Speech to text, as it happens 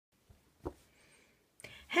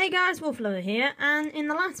Hey guys, Wolflover here, and in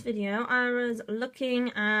the last video I was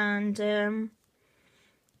looking and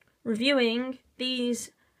reviewing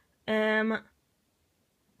these Scooby-Doo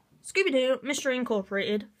Mystery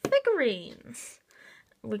Incorporated figurines.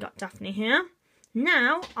 We got Daphne here.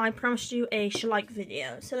 Now, I promised you a Schleich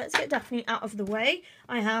video, so let's get Daphne out of the way.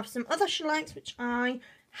 I have some other Schleichs which I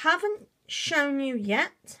haven't shown you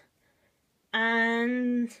yet,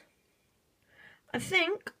 and I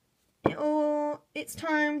think it's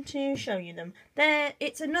time to show you them.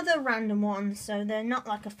 It's another random one, so they're not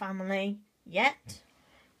like a family yet,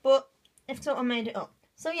 but I've sort of made it up.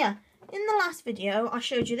 So yeah, in the last video I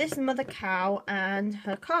showed you this mother cow and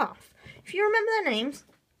her calf. If you remember their names,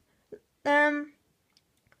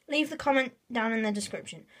 leave the comment down in the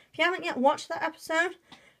description. If you haven't yet watched that episode,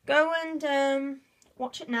 go and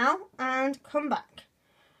watch it now and come back.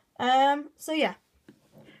 So yeah,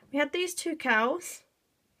 we had these two cows,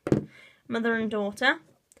 mother and daughter,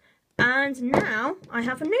 and now I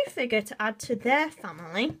have a new figure to add to their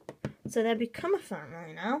family, so they become a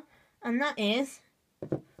family now, and that is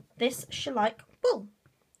this Schleich bull,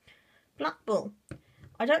 black bull.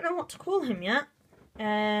 I don't know what to call him yet.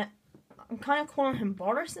 I'm kind of calling him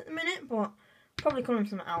Boris at the minute, but probably call him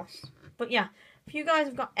something else. But yeah, if you guys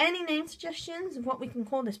have got any name suggestions of what we can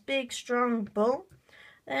call this big strong bull,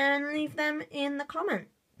 then leave them in the comment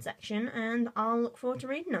section and I'll look forward to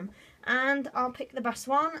reading them, and I'll pick the best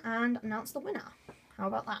one and announce the winner. How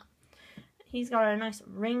about that? He's got a nice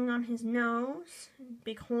ring on his nose,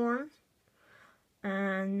 big horns,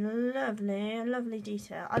 and lovely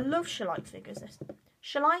detail. I love Schleich figures. This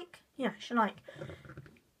Schleich? Yeah, Schleich.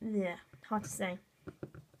 Yeah, hard to say.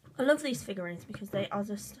 I love these figurines because they are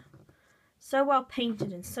just so well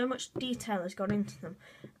painted and so much detail has gone into them.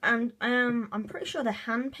 And I'm pretty sure they're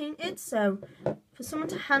hand painted, so for someone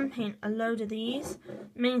to hand paint a load of these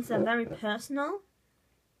means they're very personal.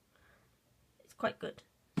 It's quite good.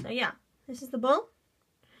 So yeah, this is the bull,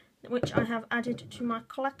 which I have added to my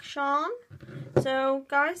collection. So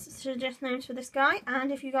guys, suggest names for this guy,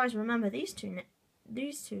 and if you guys remember these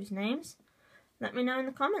two's names, let me know in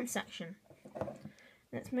the comments section.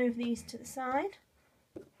 Let's move these to the side.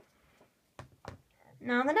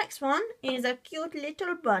 Now the next one is a cute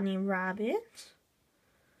little bunny rabbit.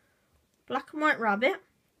 Black and white rabbit.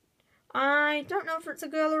 I don't know if it's a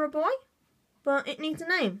girl or a boy, but it needs a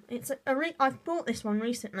name. I've bought this one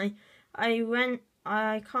recently. I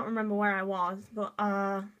can't remember where I was, but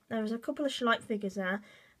there was a couple of Schleich figures there,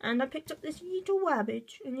 and I picked up this little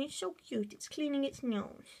rabbit, and it's so cute. It's cleaning its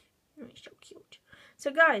nose. Oh, it's so cute. So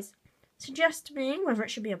guys, suggest to me whether it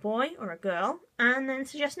should be a boy or a girl, and then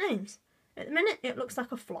suggest names. At the minute, it looks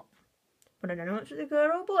like a flop, but I don't know if it's a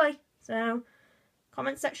girl or a boy. So,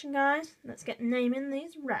 comment section, guys. Let's get naming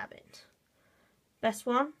these rabbit. Best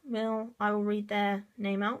one, I will read their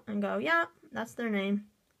name out and go, yeah, that's their name.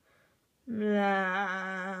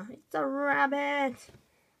 Blah, it's a rabbit.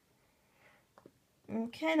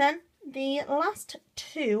 Okay then, the last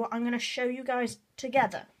two I'm going to show you guys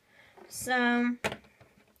together. So,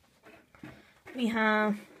 we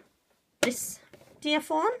have this deer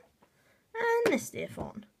fawn and this deer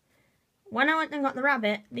fawn. When I went and got the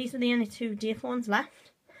rabbit, these were the only two deer fawns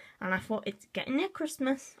left, and I thought, it's getting near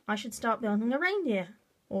Christmas, I should start building a reindeer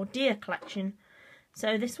or deer collection.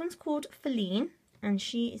 So this one's called Feline, and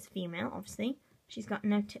she is female, obviously. She's got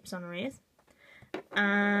no tips on her ears.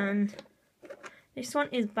 And this one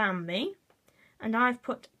is Bambi, and I've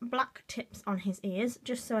put black tips on his ears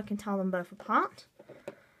just so I can tell them both apart.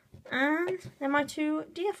 And they're my two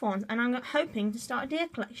deer fawns, and I'm hoping to start a deer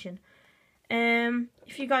collection.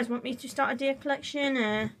 If you guys want me to start a deer collection,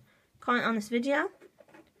 comment on this video.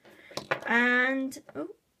 And oh,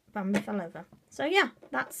 Bambi fell over. So yeah,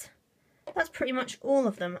 that's pretty much all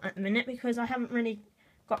of them at the minute, because I haven't really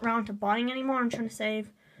got round to buying anymore. I'm trying to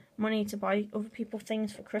save money to buy other people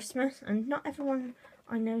things for Christmas, and not everyone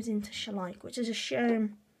I know is into Schleich, which is a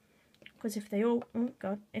shame, because if they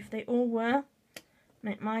all were,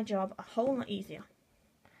 make my job a whole lot easier.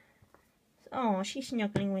 Oh, she's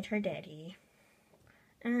snuggling with her daddy.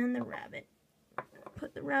 And the rabbit.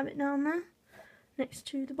 Put the rabbit down there next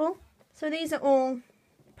to the bull. So these are all,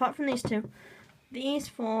 apart from these two, these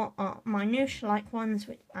four are my new Schleich ones,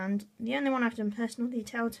 and the only one I've done personal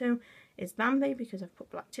detail to is Bambi, because I've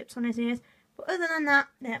put black tips on his ears. But other than that,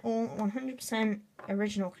 they're all 100%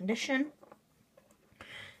 original condition.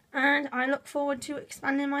 And I look forward to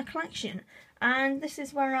expanding my collection. And this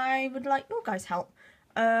is where I would like your guys' help.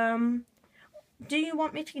 Do you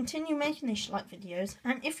want me to continue making these Schleich videos?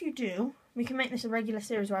 And if you do, we can make this a regular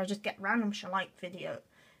series where I just get random Schleich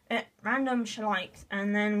Schleichs,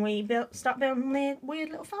 and then we start building weird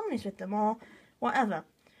little families with them, or whatever.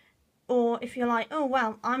 Or if you're like, oh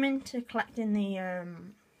well, I'm into collecting the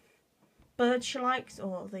bird Schleichs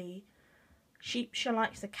or the sheep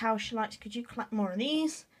Schleichs, the cow Schleichs, could you collect more of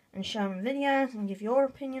these and show them videos and give your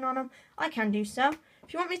opinion on them? I can do so.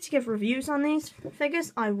 If you want me to give reviews on these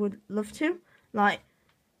figures, I would love to. Like,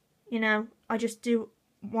 you know, I just do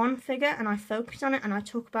one figure and I focus on it and I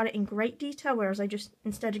talk about it in great detail, whereas I just,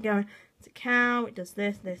 instead of going, it's a cow, it does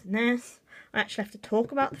this, this and this, I actually have to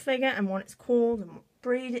talk about the figure and what it's called and what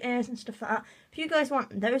breed it is and stuff like that. If you guys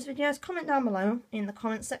want those videos, comment down below in the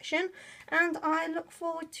comment section, and I look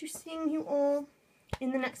forward to seeing you all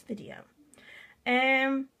in the next video.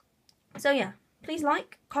 So yeah, please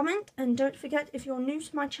like, comment, and don't forget, if you're new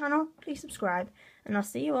to my channel, please subscribe, and I'll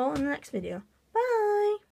see you all in the next video.